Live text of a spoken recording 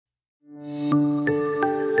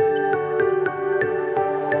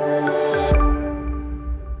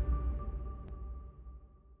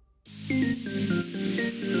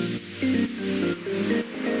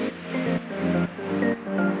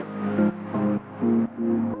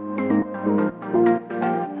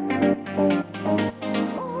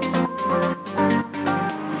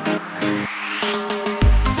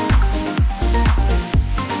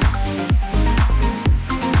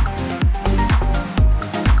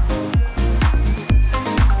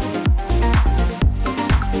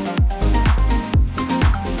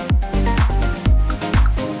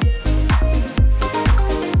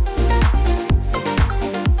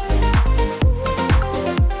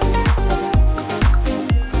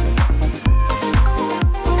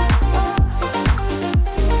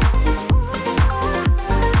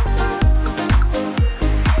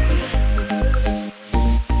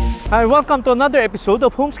Hi, welcome to another episode of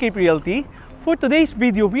Homescape Realty. For today's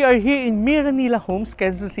video, we are here in Mira-Nila Homes,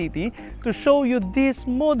 Quezon City to show you this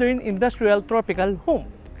modern industrial tropical home.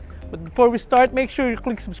 But before we start, make sure you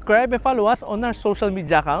click subscribe and follow us on our social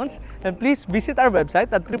media accounts. And please visit our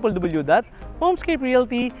website at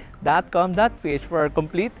www.homescaperealty.com.ph for our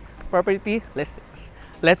complete property listings.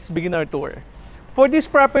 Let's begin our tour. For this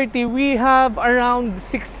property, we have around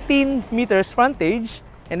 16 meters frontage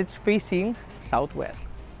and it's facing southwest.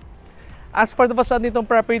 As for the facade nitong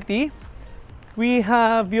property, we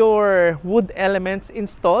have your wood elements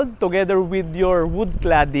installed together with your wood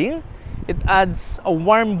cladding. It adds a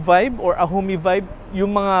warm vibe or a homey vibe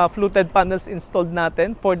yung mga fluted panels installed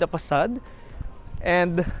natin for the facade.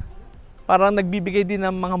 And parang nagbibigay din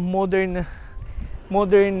ng mga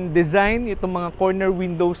modern design itong mga corner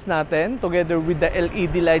windows natin together with the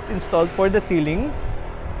LED lights installed for the ceiling.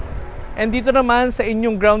 And dito naman sa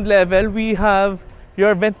inyong ground level, we have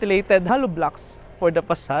your ventilated hollow blocks for the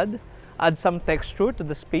facade. Add some texture to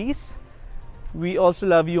the space. We also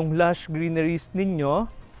love yung lush greeneries ninyo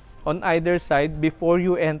on either side before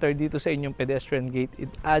you enter dito sa inyong pedestrian gate. It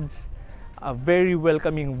adds a very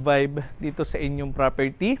welcoming vibe dito sa inyong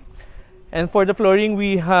property. And for the flooring,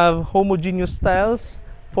 we have homogeneous tiles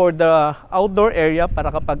for the outdoor area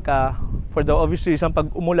para kapag for the obvious reason pag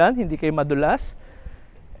umulan, hindi kayo madulas.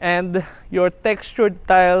 And your textured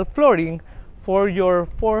tile flooring for your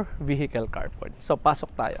 4-vehicle carport. So,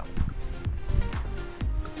 pasok tayo.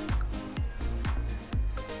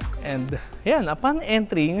 And, yan, upon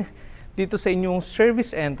entering dito sa inyong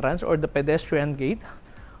service entrance or the pedestrian gate,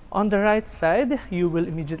 on the right side, you will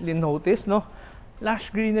immediately notice, no,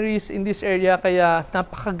 lush greeneries in this area, kaya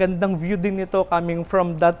napakagandang view din nito coming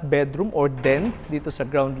from that bedroom or den dito sa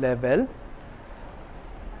ground level.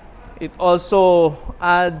 It also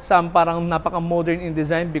adds some parang napaka-modern in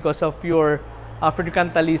design because of your African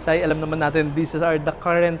talisay. Alam naman natin, these are the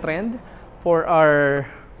current trend for our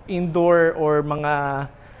indoor or mga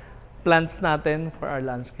plants natin for our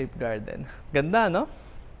landscape garden. Ganda, no?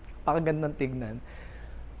 Pakagandang tignan.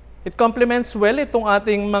 It complements well itong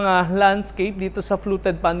ating mga landscape dito sa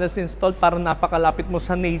fluted panels installed para napakalapit mo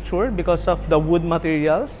sa nature because of the wood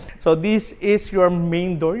materials. So this is your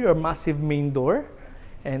main door, your massive main door.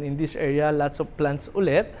 And in this area, lots of plants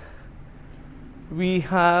ulit. We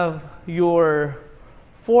have your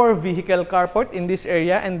 4-vehicle carport in this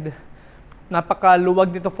area and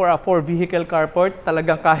napakaluwag dito for a 4-vehicle carport.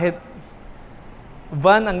 Talagang kahit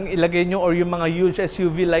van ang ilagay nyo or yung mga huge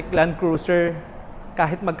SUV like Land Cruiser,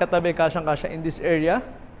 kahit magkatabi, kasyang-kasya in this area.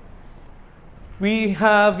 We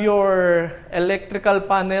have your electrical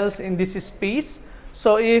panels in this space.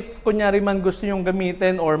 So if kunyari man gusto nyong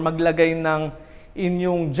gamitin or maglagay ng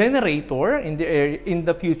inyong generator in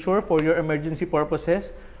the future for your emergency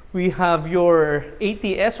purposes, we have your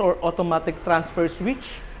ATS or automatic transfer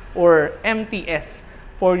switch or MTS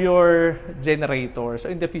for your generator.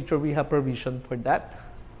 So in the future, we have provision for that.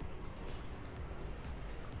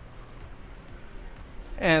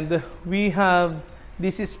 And we have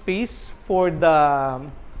this space for the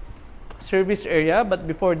service area, but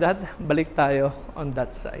before that, balik tayo on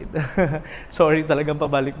that side. Sorry, talagang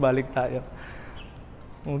pabalik-balik tayo.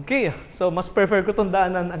 Okay, so mas prefer ko itong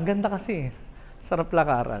daanan. Ang ganda kasi. Sarap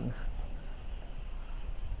lakaran.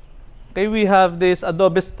 Okay, we have this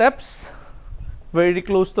adobe steps. Very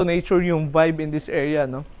close to nature yung vibe in this area,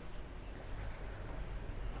 no?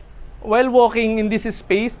 While walking in this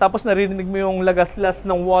space, tapos narinig mo yung lagaslas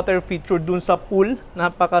ng water feature dun sa pool.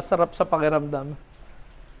 Napakasarap sa pakiramdam.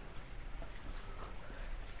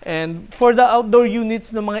 And for the outdoor units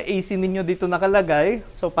ng mga AC ninyo dito nakalagay,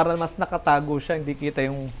 so para mas nakatago siya, hindi kita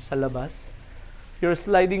yung sa labas. Your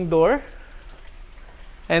sliding door.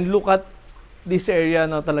 And look at this area,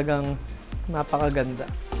 no, talagang napakaganda.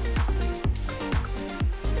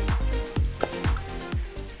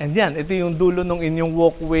 And yan, ito yung dulo ng inyong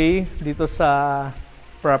walkway dito sa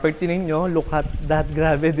property ninyo. Look at that,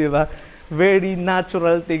 grabe, di ba? Very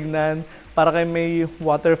natural tignan. Para kayo may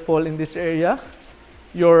waterfall in this area.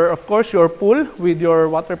 Of course, your pool with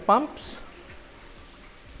your water pumps.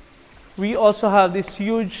 We also have this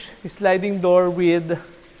huge sliding door with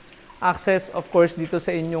access, of course, dito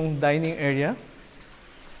sa inyong dining area.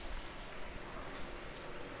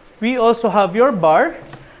 We also have your bar.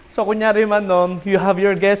 So, kunyari man nun, you have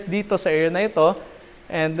your guests dito sa area na ito.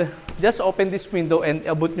 And just open this window and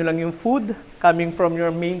abot nyo lang yung food coming from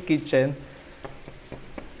your main kitchen.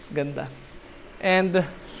 Ganda. And,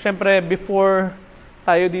 syempre, before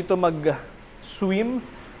tayo dito mag-swim,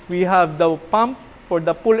 we have the pump for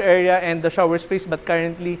the pool area and the shower space, but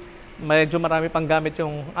currently medyo marami pang gamit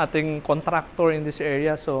yung ating contractor in this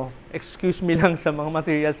area. So, excuse me lang sa mga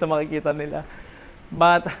materials na makikita nila.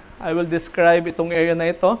 But, I will describe itong area na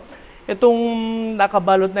ito. Itong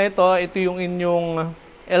nakabalot na ito yung inyong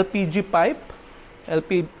LPG pipe.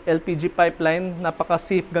 LPG pipeline,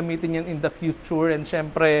 napaka-safe gamitin yan in the future. And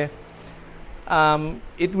syempre,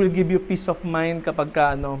 it will give you peace of mind kapag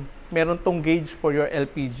meron tong gauge for your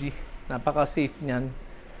LPG. Napaka-safe niyan.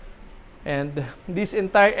 And this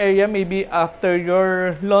entire area, maybe after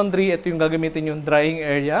your laundry, ito yung gagamitin yung drying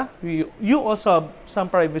area. You also have some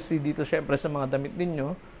privacy dito, syempre, sa mga damit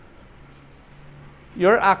ninyo.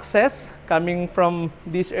 Your access coming from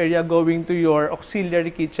this area going to your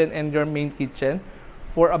auxiliary kitchen and your main kitchen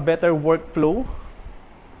for a better workflow.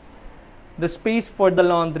 The space for the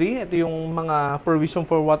laundry, ito yung mga provision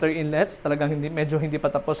for water inlets. Talagang medyo hindi pa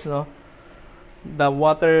tapos, no? The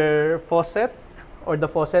water faucet or the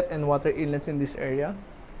faucet and water inlets in this area.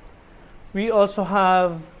 We also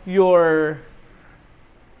have your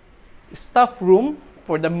staff room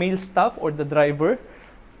for the male staff or the driver.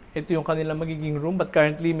 Ito yung kanilang magiging room, but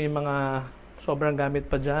currently may mga sobrang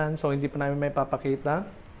gamit pa dyan, so hindi pa namin may papakita.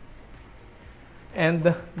 And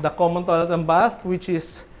the common toilet and bath, which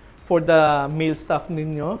is for the male staff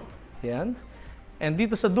ninyo. Yan. And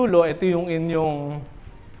dito sa dulo, ito yung inyong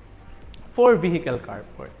 4-vehicle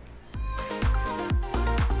carport.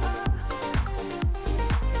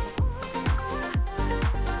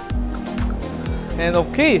 And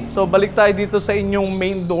okay, so balik tayo dito sa inyong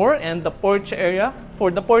main door and the porch area.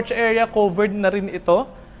 For the porch area, covered na rin ito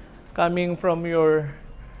coming from your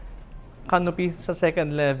canopy sa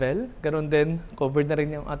second level. Ganon din, covered na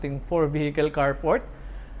rin yung ating 4-vehicle carport.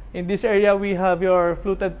 In this area, we have your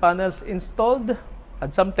fluted panels installed.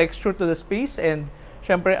 Add some texture to the space and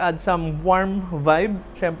syempre add some warm vibe.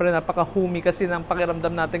 Syempre napaka-homey kasi ng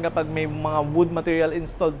pakiramdam natin kapag may mga wood material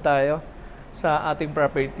installed tayo sa ating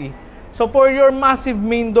property. So for your massive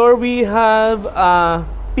main door, we have a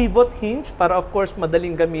pivot hinge para of course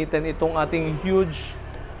madaling gamitin itong ating huge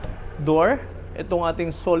door. Itong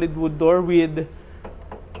ating solid wood door with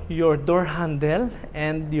your door handle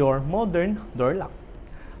and your modern door lock.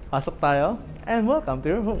 Pasok tayo and welcome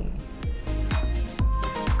to your home.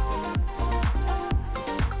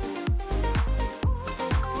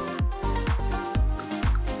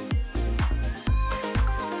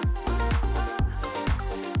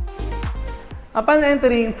 Upon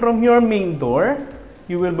entering from your main door,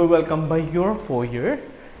 you will be welcomed by your foyer.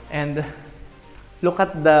 And look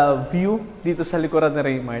at the view dito sa likuran ni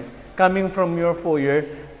Raymart. Coming from your foyer,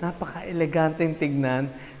 napaka-eleganteng tignan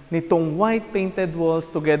nitong white painted walls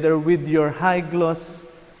together with your high-gloss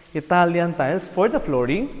Italian tiles for the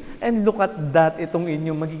flooring. And look at that, itong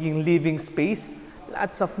inyong magiging living space.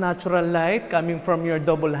 Lots of natural light coming from your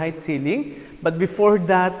double height ceiling. But before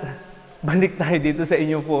that, balik tayo dito sa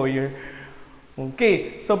inyong foyer.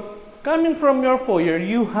 Okay, so coming from your foyer,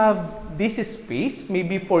 you have this space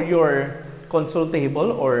maybe for your console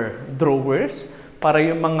table or drawers para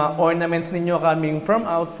yung mga ornaments ninyo coming from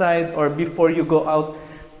outside or before you go out,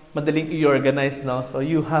 madaling i-organize, no? So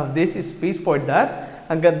you have this space for that.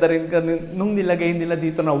 Ang ganda rin nung nilagay nila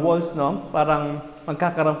dito na walls, no? Parang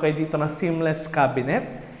magkakaroon kayo dito ng seamless cabinet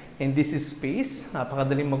in this space.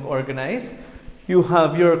 Napakadaling mag-organize. You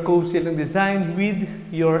have your co-ceiling design with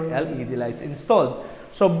your LED lights installed.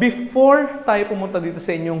 So before tayo pumunta dito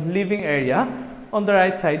sa inyong living area, on the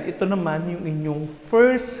right side, ito naman yung inyong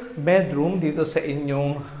first bedroom dito sa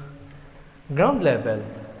inyong ground level.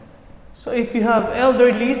 So if you have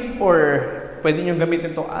elderlies or pwede nyo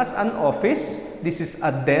gamitin ito as an office, this is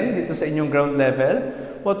a den dito sa inyong ground level.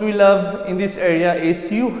 What we love in this area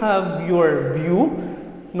is you have your view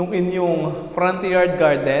nung inyong front yard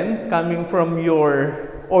garden coming from your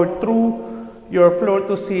or through your floor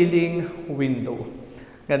to ceiling window.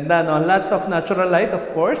 Ganda, no? Lots of natural light,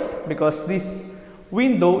 of course, because this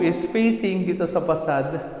window is facing dito sa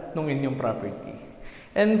facade ng inyong property.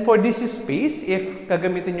 And for this space, if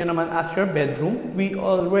gagamitin nyo naman as your bedroom, we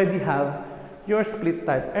already have your split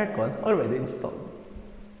type aircon already installed.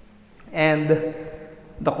 And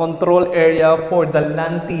the control area for the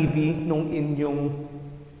LAN TV nung inyong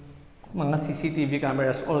mga CCTV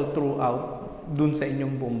cameras all throughout dun sa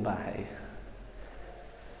inyong buong bahay.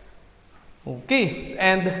 Okay,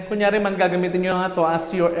 and kunyari man gagamitin nyo nga to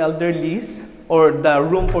as your elderlies or the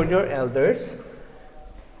room for your elders,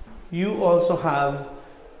 you also have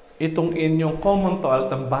itong inyong common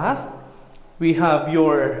toilet and bath. We have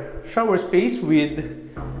your shower space with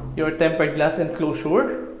your tempered glass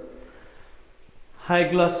enclosure,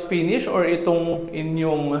 high gloss finish or itong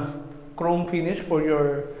inyong chrome finish for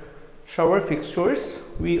your shower fixtures.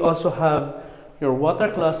 We also have your water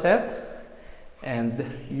closet and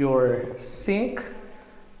your sink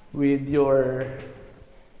with your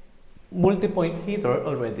multi-point heater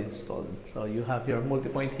already installed. So you have your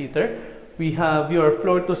multi-point heater. We have your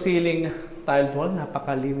floor-to-ceiling tiled wall,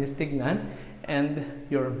 napakalinis tignan, and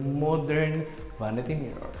your modern vanity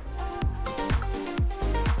mirror.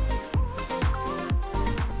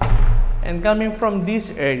 And coming from this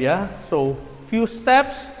area, so few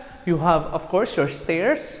steps, you have of course your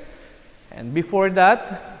stairs. And before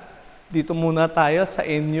that, dito muna tayo sa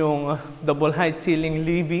inyong double height ceiling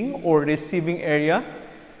living or receiving area.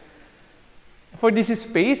 For this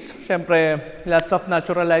space, syempre, lots of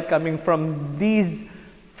natural light coming from these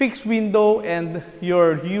fixed window and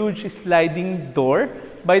your huge sliding door.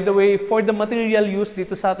 By the way, for the material used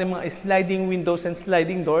dito sa ating mga sliding windows and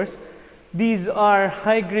sliding doors, these are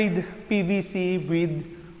high-grade PVC with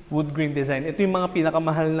wood grain design. Ito yung mga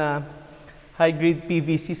pinakamahal na high-grade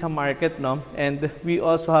PVC sa market, no? And we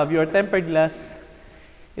also have your tempered glass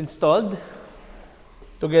installed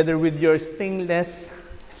together with your stainless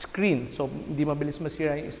screen. So, hindi mabilis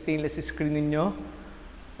masira yung stainless screen ninyo.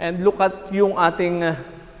 And look at yung ating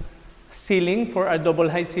ceiling for our double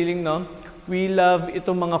height ceiling, no? We love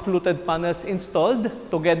itong mga fluted panels installed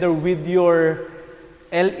together with your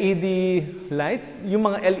LED lights. Yung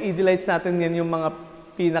mga LED lights natin yan yung mga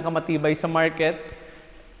pinakamatibay sa market.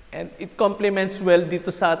 And it complements well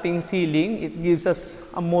dito sa ating ceiling. It gives us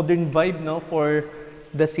a modern vibe, no, for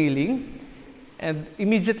the ceiling. And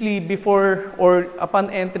immediately before or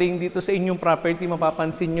upon entering dito sa inyong property,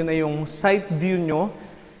 mapapansin nyo na yung side view nyo.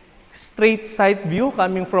 Straight side view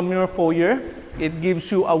coming from your foyer. It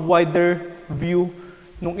gives you a wider view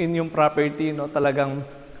nung inyong property, no? Talagang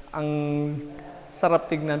ang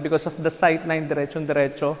sarap tignan because of the sight line,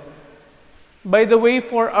 diretsyon-diretso. By the way,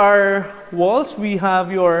 for our walls, we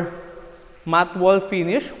have your matte wall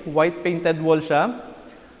finish. White painted wall siya.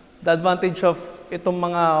 The advantage of itong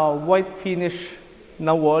mga white finish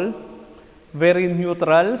na wall, very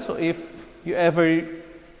neutral. So if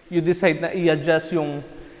you decide na i-adjust yung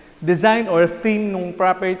design or theme ng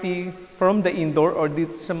property from the indoor or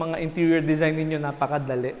dito sa mga interior design ninyo,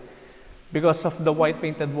 napakadali. Because of the white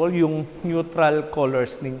painted wall, yung neutral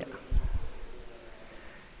colors niya.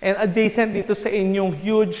 And adjacent dito sa inyong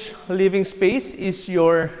huge living space is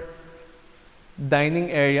your dining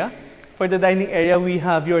area. For the dining area, we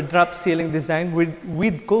have your drop ceiling design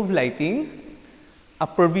with cove lighting, a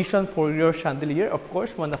provision for your chandelier, of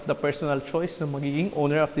course, one of the personal choice ng magiging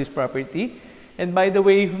owner of this property. And by the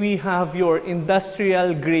way, we have your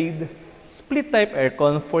industrial grade split type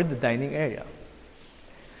aircon for the dining area.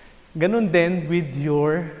 Ganun din with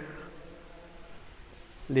your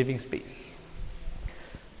living space.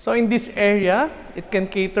 So in this area, it can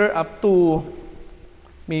cater up to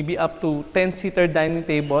maybe up to 10-seater dining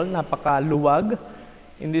table, napakaluwag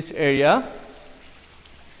in this area.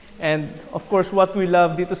 And of course, what we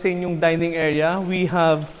love dito sa inyong dining area, we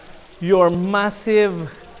have your massive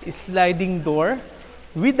sliding door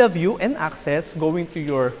with a view and access going to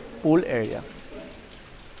your pool area.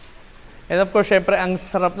 And of course, syempre, ang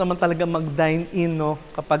sarap naman talaga mag-dine-in, no,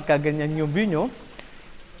 kapag ganyan yung view nyo.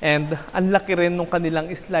 And ang laki rin nung kanilang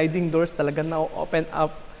sliding doors, talaga na-open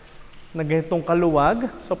up na ganitong kaluwag.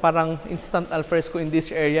 So parang instant alfresco in this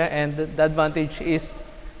area, and the advantage is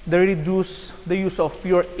the use of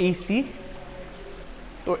your AC.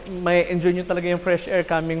 So, may enjoy nyo talaga yung fresh air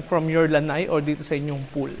coming from your lanai or dito sa inyong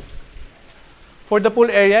pool. For the pool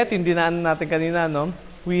area, ito yung dinaanan natin kanina, no?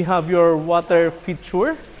 We have your water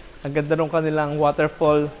feature. Ang ganda nung kanilang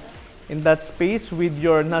waterfall in that space with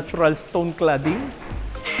your natural stone cladding.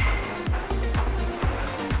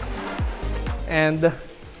 And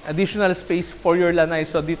additional space for your lanai.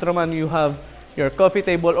 So dito naman you have your coffee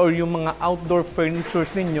table or yung mga outdoor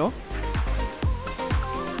furnitures ninyo.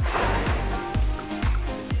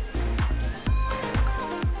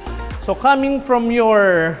 So coming from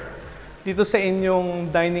your dito sa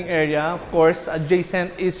inyong dining area, of course,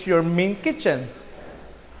 adjacent is your main kitchen.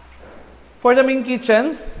 For the main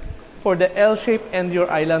kitchen, for the L shape and your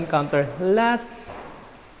island counter, lots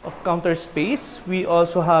of counter space. We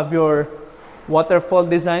also have your waterfall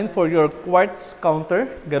design for your quartz counter.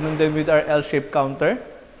 Ganun din with our L-shaped counter.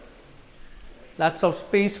 Lots of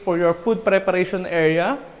space for your food preparation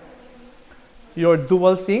area. Your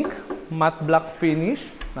dual sink, matte black finish.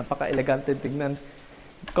 Napaka-elegante tignan.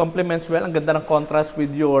 It complements well. Ang ganda ng contrast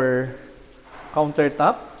with your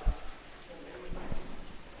countertop.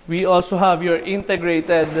 We also have your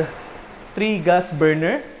integrated 3-gas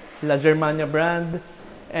burner, La Germania brand,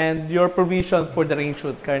 and your provision for the range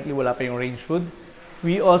hood. Currently, wala pa yung range hood.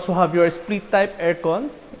 We also have your split type aircon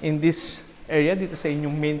in this area dito sa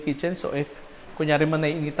inyong main kitchen. So if kunyari man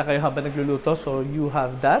naiinita kayo habang nagluluto, so you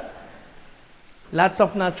have that. Lots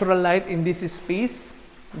of natural light in this space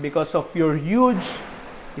because of your huge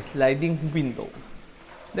sliding window.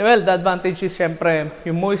 Well, the advantage is syempre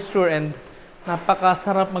yung moisture, and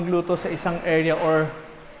napakasarap magluto sa isang area or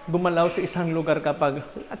gumalaw sa isang lugar kapag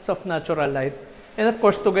lots of natural light. And of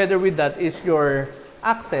course, together with that is your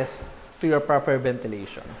access to your proper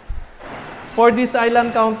ventilation. For this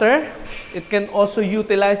island counter, it can also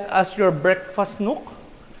utilize as your breakfast nook.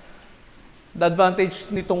 The advantage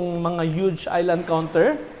nitong mga huge island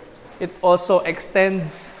counter, it also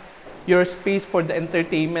extends your space for the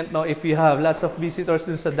entertainment. Now, if you have lots of visitors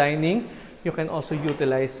dun sa dining, you can also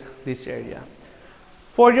utilize this area.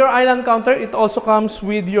 For your island counter, it also comes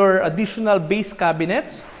with your additional base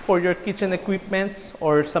cabinets for your kitchen equipments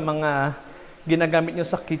or sa mga ginagamit nyo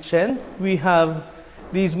sa kitchen. We have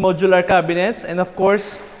these modular cabinets, and of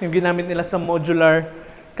course, yung ginamit nila sa modular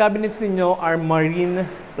cabinets ninyo are marine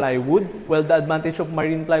plywood. Well, the advantage of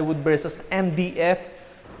marine plywood versus MDF,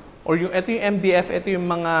 or ito yung MDF, ito yung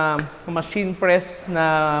mga machine press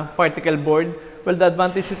na particle board. Well, the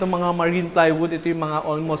advantage ito mga marine plywood, ito yung mga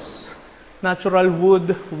almost natural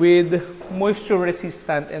wood with moisture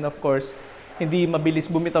resistant, and of course, hindi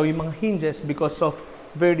mabilis bumitaw yung mga hinges because of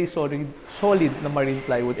very solid na marine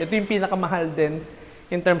plywood. Ito yung pinakamahal din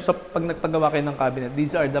in terms of pag nagpagawa kayo ng cabinet.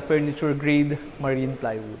 These are the furniture grade marine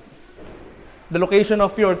plywood. The location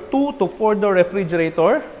of your 2 to 4 door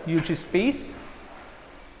refrigerator, huge space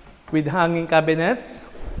with hanging cabinets.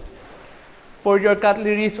 For your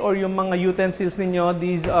cutleries or yung mga utensils ninyo,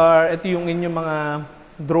 ito yung inyong mga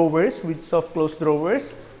drawers with soft close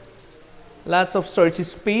drawers. Lots of storage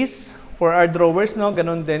space for our drawers, no?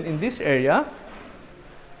 Ganon din in this area.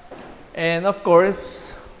 And of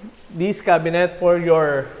course, this cabinet for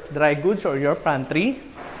your dry goods or your pantry.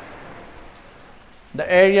 The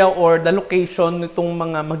area or the location nitong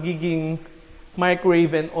mga magiging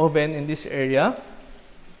microwave and oven in this area.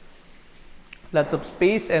 Lots of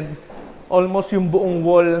space, and almost yung buong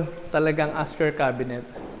wall talagang aster cabinet.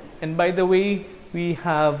 And by the way, we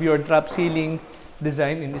have your drop ceiling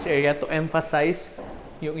design in this area to emphasize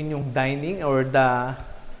yung inyong dining or the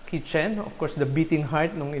kitchen. Of course, the beating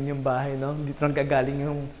heart ng inyong bahay, no? Dito nang gagaling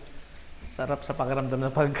yung sarap sa pakiramdam na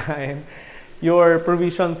pagkain. Your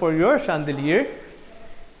provision for your chandelier.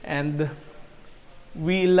 And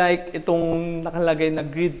we like itong nakalagay na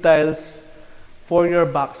grid tiles for your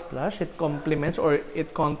backsplash. It complements or it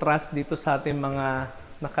contrasts dito sa ating mga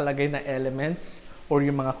nakalagay na elements or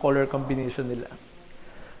yung mga color combination nila.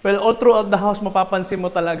 Well, all throughout the house, mapapansin mo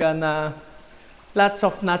talaga na lots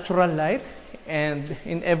of natural light, and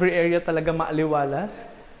in every area talaga maaliwalas.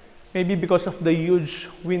 Maybe because of the huge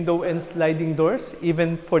window and sliding doors,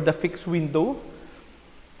 even for the fixed window.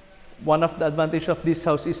 One of the advantage of this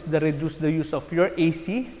house is the reduce the use of your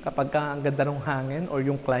AC kapag ang ganda ng hangin or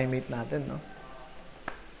yung climate natin, no?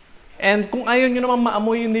 And kung ayaw nyo naman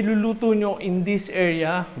maamoy yung niluluto nyo in this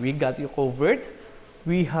area, we got you covered.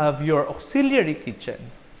 We have your auxiliary kitchen.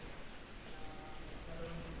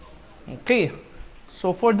 Okay,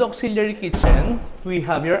 so for the auxiliary kitchen, we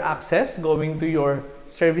have your access going to your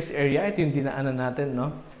service area. Ito yung dinaanan natin, no?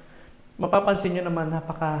 Mapapansin nyo naman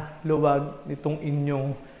napakaluwag nitong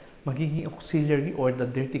inyong magiging auxiliary or the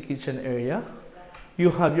dirty kitchen area.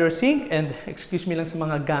 You have your sink, and excuse me lang sa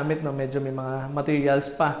mga gamit, no? Medyo may mga materials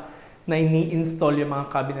pa na ini-install yung mga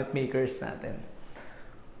cabinet makers natin.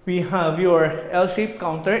 We have your L-shaped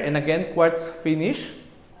counter, and again, quartz finish.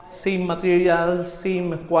 Same material,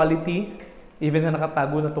 same quality. Even na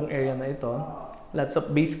nakatago na tong area na ito. Lots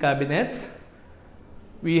of base cabinets.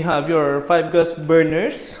 We have your 5-gas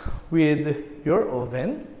burners with your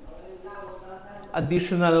oven.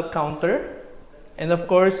 Additional counter. And of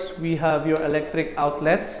course, we have your electric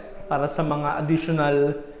outlets para sa mga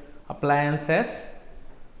additional appliances.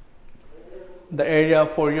 The area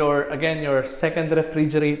for your, again, your second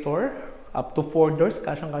refrigerator. Up to 4 doors.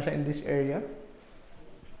 Kasyang-kasya in this area.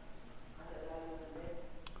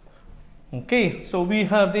 Okay, so we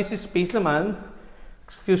have this space naman.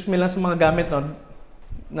 Excuse me lang sa mga gamit, no?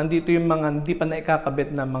 Nandito yung mga hindi pa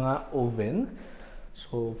naikakabit na mga oven.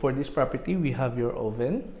 So for this property, we have your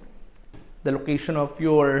oven. The location of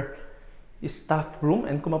your staff room.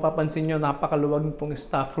 And kung mapapansin nyo, napakaluwag nitong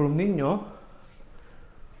staff room ninyo.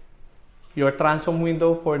 Your transom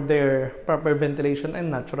window for their proper ventilation and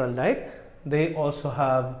natural light. They also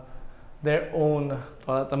have their own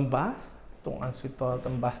toilet and bath. Itong ensuite toilet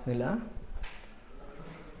and bath nila.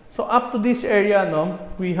 So up to this area, no,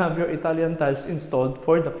 we have your Italian tiles installed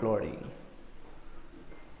for the flooring.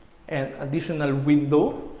 And additional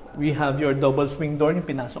window, we have your double swing door yung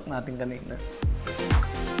pinasok natin kanina.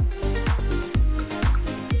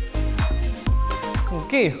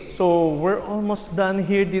 Okay, so we're almost done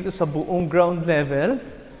here dito sa buong ground level.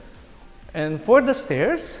 And for the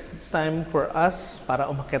stairs, it's time for us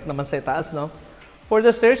para umakyat naman sa itaas, no? For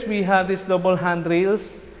the stairs, we have these double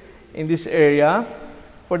handrails in this area.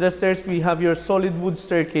 For the stairs, we have your solid wood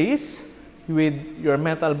staircase with your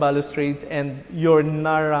metal balustrades and your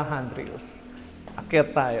Nara handrails.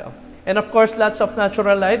 Akyat tayo. And of course, lots of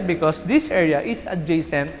natural light because this area is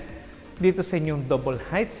adjacent dito sa inyong double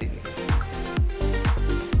height ceiling.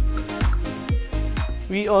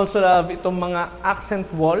 We also have itong mga accent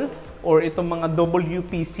wall or itong mga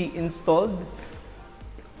WPC installed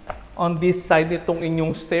on this side itong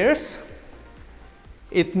inyong stairs.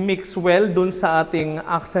 It mix well dun sa ating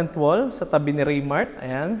accent wall sa tabi ni Raymart.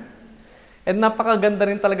 Ayan. And napakaganda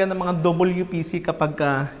rin talaga ng mga WPC kapag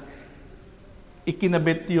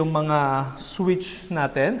ikinabit yung mga switch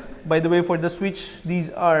natin. By the way, for the switch,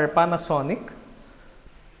 these are Panasonic.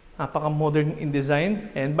 Napaka-modern in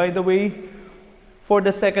design. And by the way, for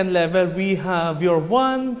the second level, we have your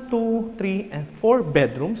 1, 2, 3, and 4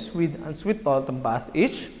 bedrooms with ensuite toilet and bath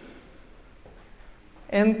each.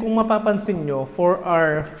 And kung mapapansin nyo, for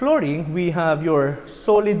our flooring, we have your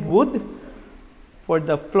solid wood for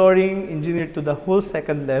the flooring engineered to the whole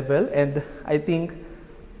second level. And I think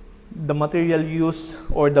the material used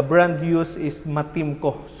or the brand used is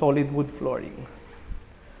Matimco solid wood flooring.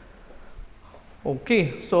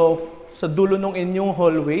 Okay, so sa dulo ng inyong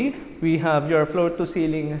hallway, we have your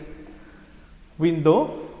floor-to-ceiling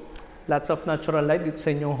window. Lots of natural light dito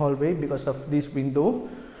sa inyong hallway because of this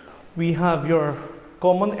window. We have your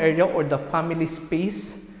common area or the family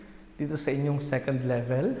space dito sa inyong second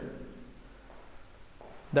level.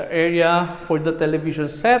 The area for the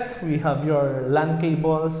television set, we have your LAN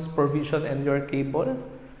cables, provision, and your cable.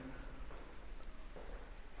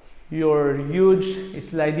 Your huge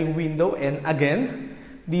sliding window, and again,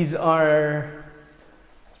 these are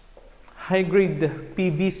high-grade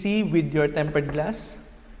PVC with your tempered glass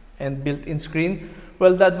and built-in screen.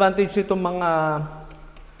 Well, the advantage nitong mga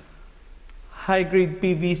high-grade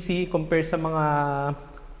PVC compared sa mga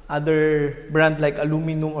other brand like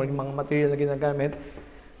aluminum or yung mga material na ginagamit,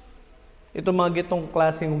 itong mga gitong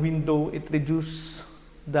klaseng window, it reduces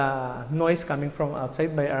the noise coming from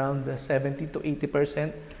outside by around 70 to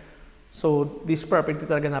 80%. So, this property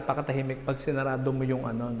talaga napakatahimik pag sinarado mo yung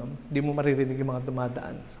ano, no? Hindi mo maririnig yung mga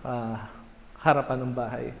dumadaan sa harapan ng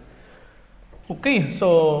bahay. Okay,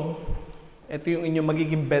 so ito yung inyong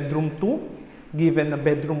magiging bedroom 2, given na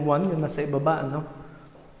bedroom 1 yung nasa ibaba, no?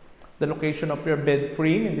 The location of your bed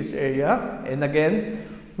frame in this area. And again,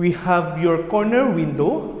 we have your corner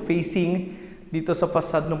window facing dito sa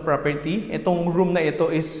facade ng property. Itong room na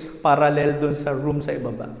ito is parallel dun sa room sa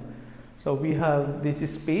ibaba. So we have this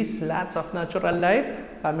space, lots of natural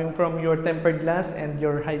light coming from your tempered glass and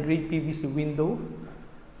your high-grade PVC window.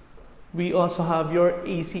 We also have your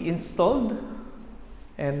AC installed.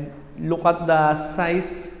 And look at the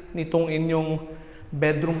size nitong inyong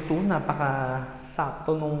bedroom 2.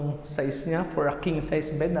 Napaka-sakto nung size niya for a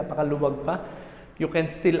king-size bed. Napakaluwag pa. You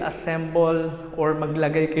can still assemble or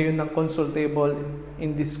maglagay kayo ng console table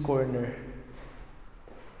in this corner.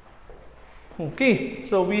 Okay,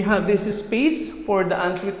 so we have this space for the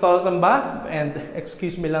ensuite toilet and bath. And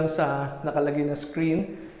excuse me lang sa nakalagay na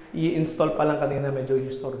screen. I-install pa lang kanina, medyo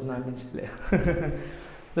i-store namin sila.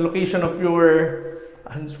 The location of your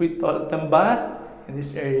ensuite toilet and bath in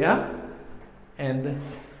this area. And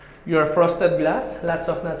your frosted glass,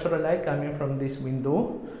 lots of natural light coming from this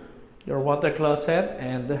window. Your water closet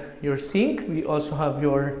and your sink. We also have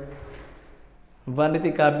your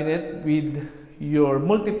vanity cabinet with your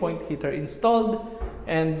multi-point heater installed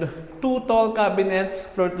and 2 tall cabinets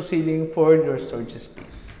floor to ceiling for your storage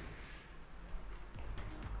space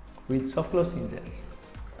with soft close hinges.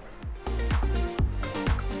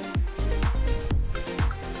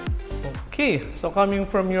 Okay, so coming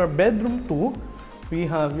from your bedroom 2, we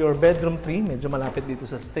have your bedroom 3, medyo malapit dito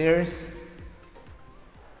sa stairs.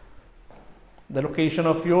 The location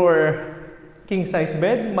of your king-size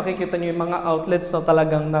bed, makikita nyo yung mga outlets na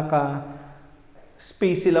talagang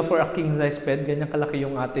naka-space sila for a king-size bed. Ganyan kalaki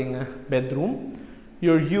yung ating bedroom.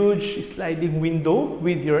 Your huge sliding window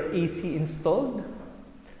with your AC installed.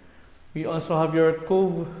 We also have your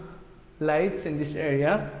cove lights in this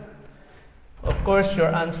area. Of course,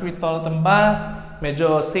 your ensuite toilet and bath.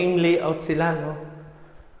 Medyo same layout sila, no?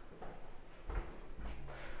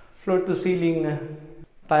 Floor to ceiling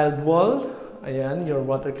tiled wall. Ayan, your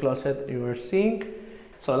water closet, your sink.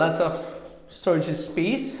 So, lots of storage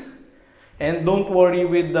space. And don't worry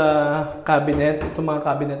with the cabinet. Itong mga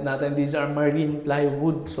cabinet natin, these are marine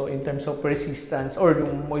plywood. So, in terms of resistance or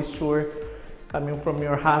yung moisture Coming from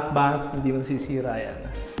your hot bath, hindi masisira yan.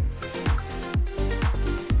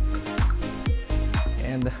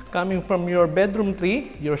 And coming from your bedroom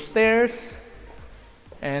 3, your stairs.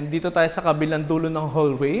 And dito tayo sa kabilang dulo ng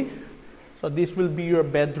hallway. So this will be your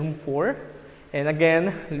bedroom 4. And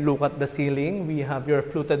again, look at the ceiling. We have your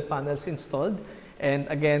fluted panels installed. And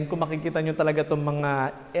again, kung makikita nyo talaga itong mga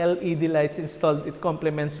LED lights installed, it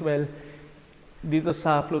complements well dito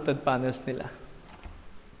sa fluted panels nila.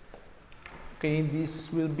 Okay,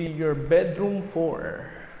 this will be your bedroom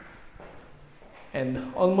 4.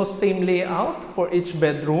 And almost same layout for each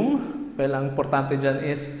bedroom. Well, ang importante dyan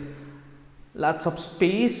is lots of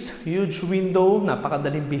space, huge window,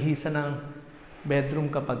 napakadaling bihisa ng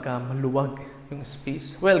bedroom kapag maluwag yung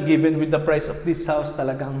space. Well, given with the price of this house,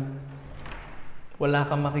 talagang wala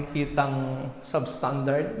kang makikitang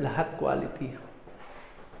substandard, lahat quality.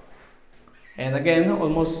 And again,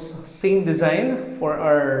 almost same design for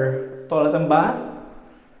our toilet and bath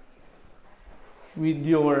with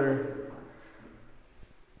your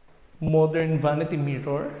modern vanity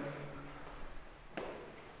mirror.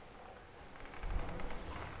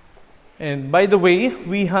 And by the way,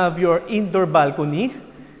 we have your indoor balcony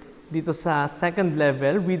dito sa second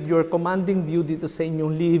level with your commanding view dito sa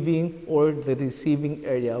inyong living or the receiving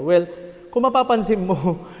area. Well, kung mapapansin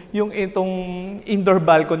mo yung itong indoor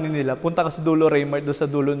balcony nila, punta ka sa dulo, Raymart, doon sa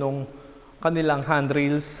dulo nung kanilang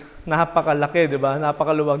handrails. Napakalaki, di ba?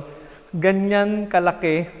 Napakaluwag. Ganyan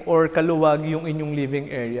kalaki or kaluwag yung inyong living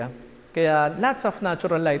area. Kaya lots of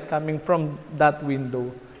natural light coming from that window.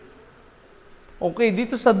 Okay,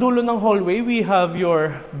 dito sa dulo ng hallway, we have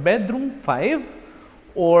your bedroom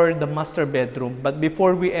 5 or the master bedroom. But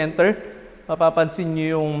before we enter, mapapansin nyo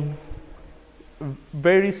yung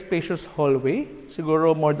very spacious hallway.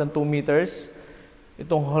 Siguro more than 2 meters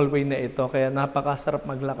itong hallway na ito. Kaya napakasarap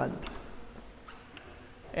maglakad.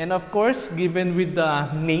 And of course, given with the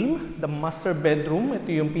name, the master bedroom, ito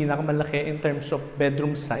yung pinakamalaki in terms of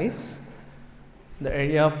bedroom size. The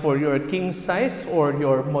area for your king size or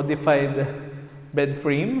your modified bed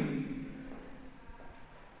frame.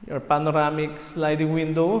 Your panoramic sliding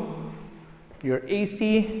window. Your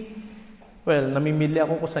AC. Well, namimili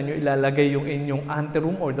ako kung saan nyo ilalagay yung inyong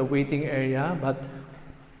anteroom or the waiting area. But,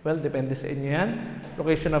 well, depende sa inyo yan.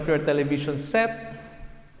 Location of your television set.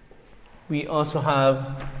 We also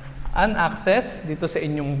have an access dito sa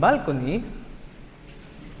inyong balcony.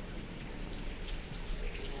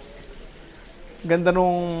 Ganda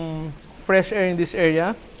nung fresh air in this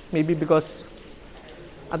area. Maybe because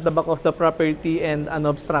at the back of the property and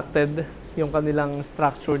unobstructed yung kanilang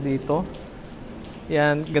structure dito.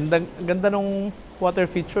 Yan, ganda nung water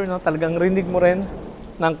feature, no? Talagang rinig mo rin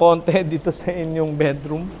ng konti dito sa inyong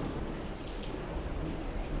bedroom.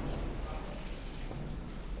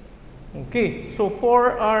 Okay, so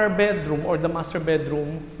for our bedroom or the master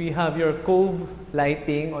bedroom, we have your cove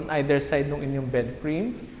lighting on either side ng inyong bed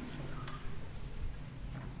frame.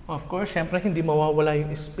 Of course, syempre hindi mawawala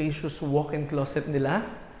yung spacious walk-in closet nila.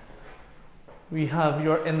 We have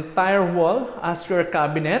your entire wall as your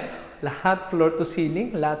cabinet. Lahat floor to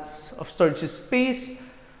ceiling, lots of storage space.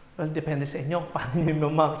 Well, depende sa inyo paano nyo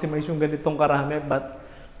ma-maximize yung ganitong karami. But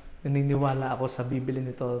naniniwala ako sa bibili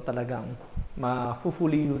nito talagang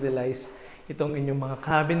ma-fully utilize itong inyong mga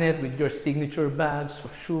cabinet with your signature bags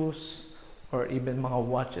of shoes or even mga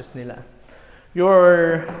watches nila.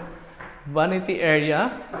 Your vanity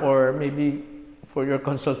area or maybe for your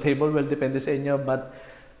console table, well, depende sa inyo, but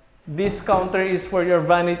this counter is for your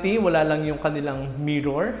vanity. Wala lang yung kanilang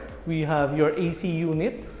mirror. We have your AC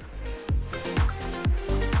unit.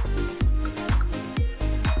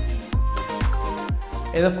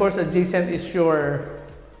 And of course, adjacent is your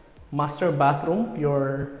master bathroom,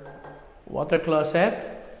 your water closet,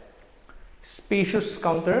 spacious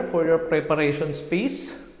counter for your preparation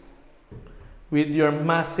space with your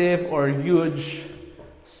massive or huge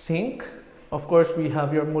sink. Of course, we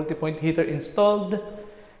have your multi-point heater installed.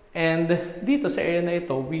 And dito sa area na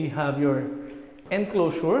ito, we have your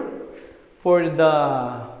enclosure for the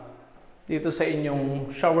dito sa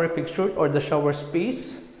inyong shower fixture or the shower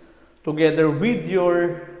space together with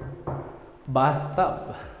your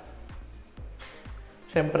bathtub.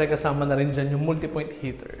 Siyempre, kasama na rin dyan yung multi-point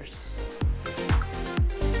heaters.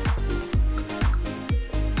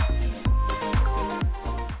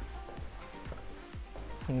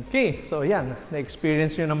 Okay, so yan.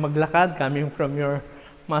 Na-experience nyo na maglakad coming from your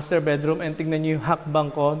master bedroom and tingnan nyo yung hakbang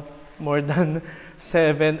ko. More than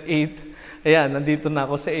 7, 8. Ayan, nandito na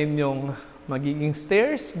ako sa inyong magiging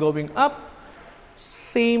stairs going up.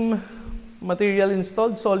 Same material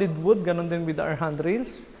installed, solid wood. Ganon din with our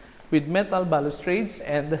handrails with metal balustrades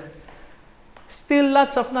and Still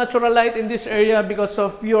lots of natural light in this area because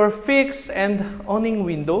of your fixed and awning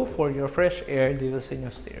window for your fresh air dito sa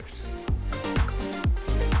inyong stairs.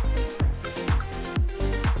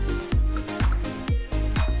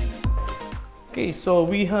 Okay, so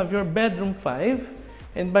we have your bedroom 5.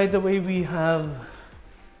 And by the way, we have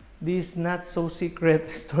this not so secret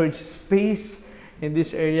storage space in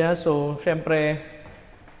this area. So, syempre,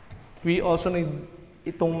 we also need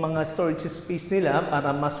itong mga storage space nila para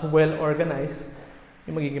mas well organized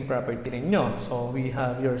yung magiging property ninyo. So, we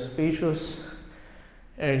have your spacious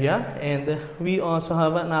area and we also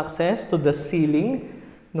have an access to the ceiling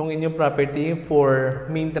ng inyong property for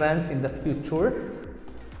maintenance in the future.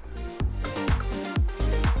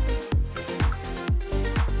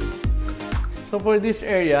 So for this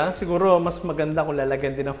area, siguro mas maganda kung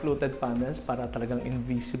lalagyan din ng fluted panels para talagang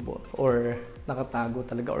invisible or nakatago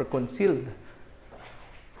talaga or concealed.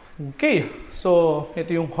 Okay, so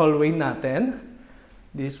ito yung hallway natin.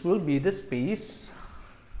 This will be the space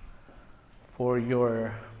for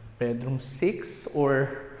your bedroom 6 or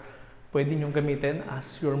pwede nyo gamitin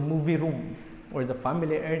as your movie room or the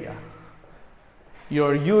family area.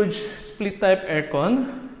 Your huge split type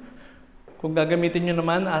aircon. Kung gagamitin nyo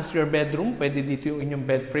naman as your bedroom, pwede dito yung inyong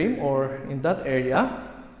bed frame or in that area.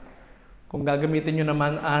 Kung gagamitin nyo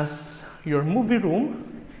naman as your movie room,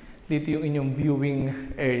 dito yung inyong viewing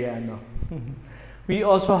area. No? We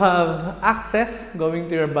also have access going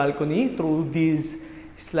to your balcony through these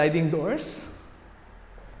sliding doors.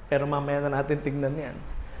 Pero mamaya na natin tignan yan.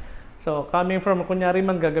 So, coming from, kunyari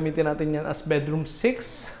man, gagamitin natin yan as bedroom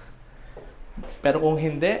 6. Pero kung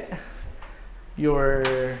hindi, your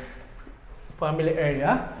family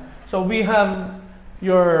area. So we have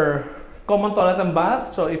your common toilet and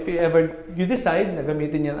bath. So if you decide na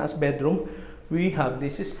gamitin yan as bedroom, we have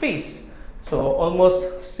this space. So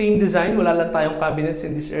almost same design. Wala lang tayong cabinets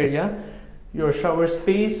in this area. Your shower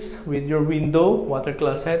space with your window, water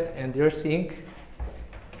closet, and your sink.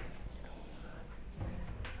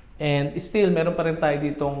 And still, meron pa rin tayo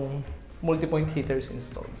ditong multi-point heaters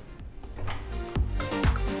installed.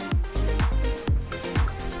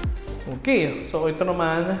 Okay, so ito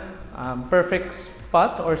naman, perfect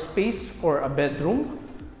spot or space for a bedroom.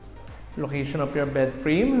 Location of your bed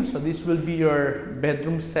frame. So this will be your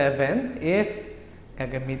bedroom 7 if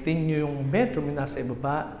gagamitin nyo yung bedroom na nasa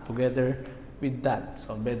ibaba together with that.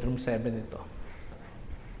 So bedroom 7 ito.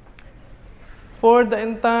 For the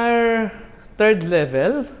entire third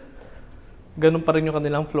level, ganun pa rin yung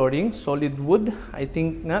kanilang flooring, solid wood. I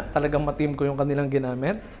think nga talagang matim ko yung kanilang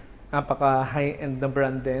ginamit. Napaka high-end na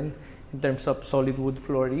brand din in terms of solid wood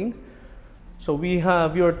flooring. So we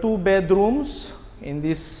have your 2 bedrooms in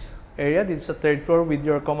this area. This is the third floor with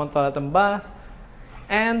your common toilet and bath.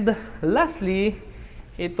 And lastly,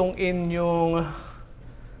 itong inyong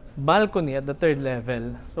balcony at the third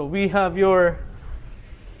level. So we have your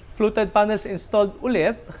fluted panels installed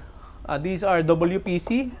ulit. These are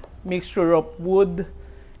WPC, mixture of wood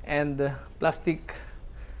and plastic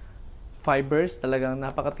fibers. Talagang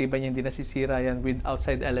napakatibay niya, hindi nasisira yan with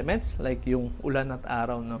outside elements like yung ulan at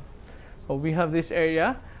araw. No? So we have this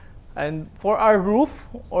area. And for our roof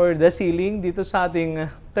or the ceiling, dito sa ating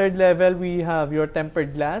third level, we have your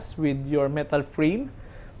tempered glass with your metal frame.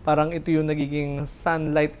 Parang ito yung nagiging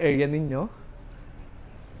sunlight area ninyo.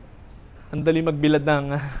 Ang dali magbilad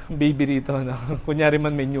ng baby rito. No? Kunyari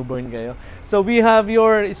man may newborn kayo. So we have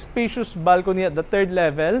your spacious balcony at the third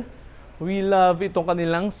level. We love itong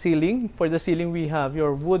kanilang ceiling. For the ceiling, we have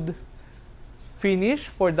your wood finish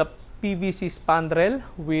for the PVC spandrel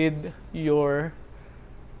with your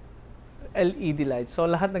LED lights. So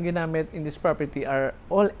lahat na ginamit in this property are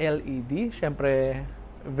all LED. Siyempre,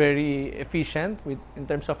 very efficient in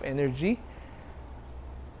terms of energy.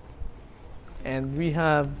 And we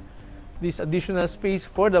have this additional space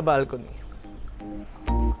for the balcony.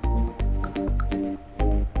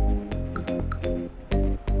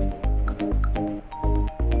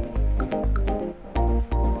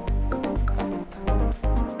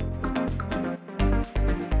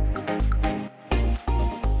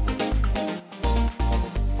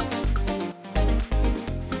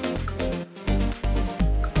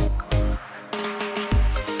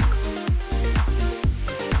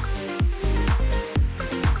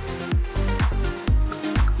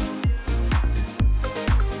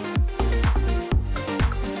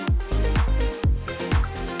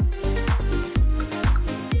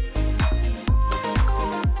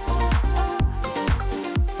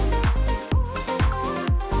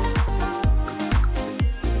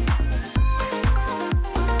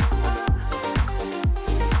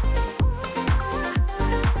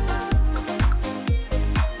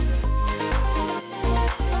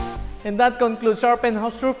 And that concludes our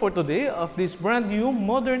penthouse tour for today of this brand new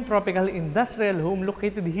modern tropical industrial home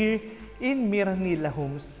located here in Mira-Nila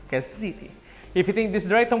Homes, Quezon City. If you think this is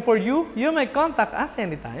the right home for you, you may contact us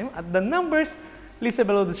anytime at the numbers listed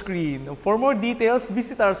below the screen. For more details,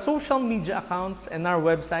 visit our social media accounts and our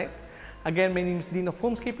website. Again, my name is Dean of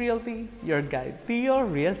Homescape Realty, your guide to your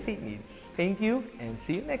real estate needs. Thank you and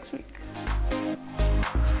see you next week.